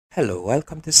Hello,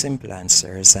 welcome to Simple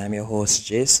Answers. I'm your host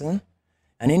Jason,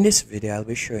 and in this video I'll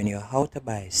be showing you how to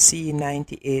buy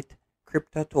C98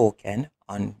 crypto token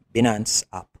on Binance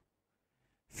app.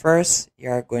 First,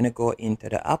 you're going to go into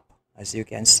the app, as you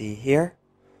can see here.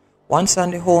 Once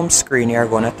on the home screen, you're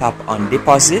going to tap on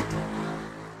deposit.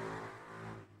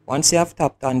 Once you have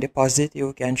tapped on deposit,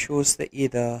 you can choose to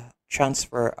either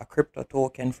transfer a crypto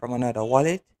token from another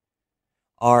wallet,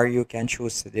 or you can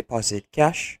choose to deposit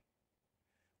cash.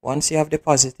 Once you have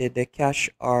deposited the cash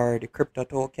or the crypto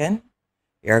token,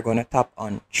 you're going to tap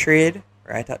on trade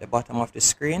right at the bottom of the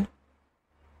screen.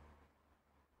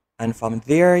 And from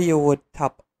there, you would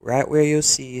tap right where you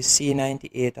see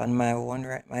C98 on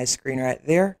my screen right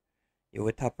there. You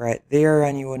would tap right there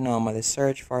and you would normally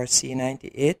search for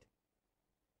C98.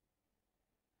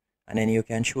 And then you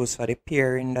can choose for the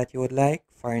pairing that you would like.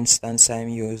 For instance, I'm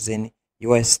using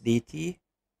USDT.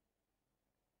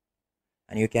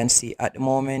 And you can see at the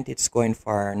moment it's going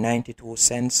for 92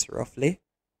 cents roughly.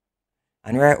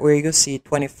 And right where you see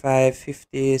 25,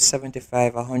 50,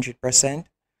 75, 100%.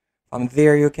 From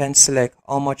there you can select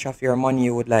how much of your money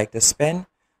you would like to spend.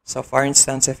 So for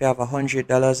instance, if you have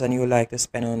 $100 and you would like to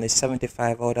spend only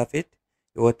 75 out of it,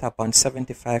 you will tap on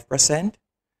 75%.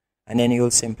 And then you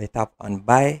will simply tap on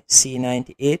buy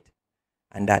C98.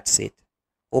 And that's it.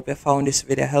 Hope you found this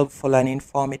video helpful and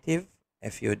informative.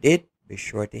 If you did, be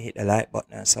sure to hit the like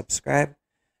button and subscribe,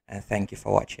 and thank you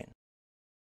for watching.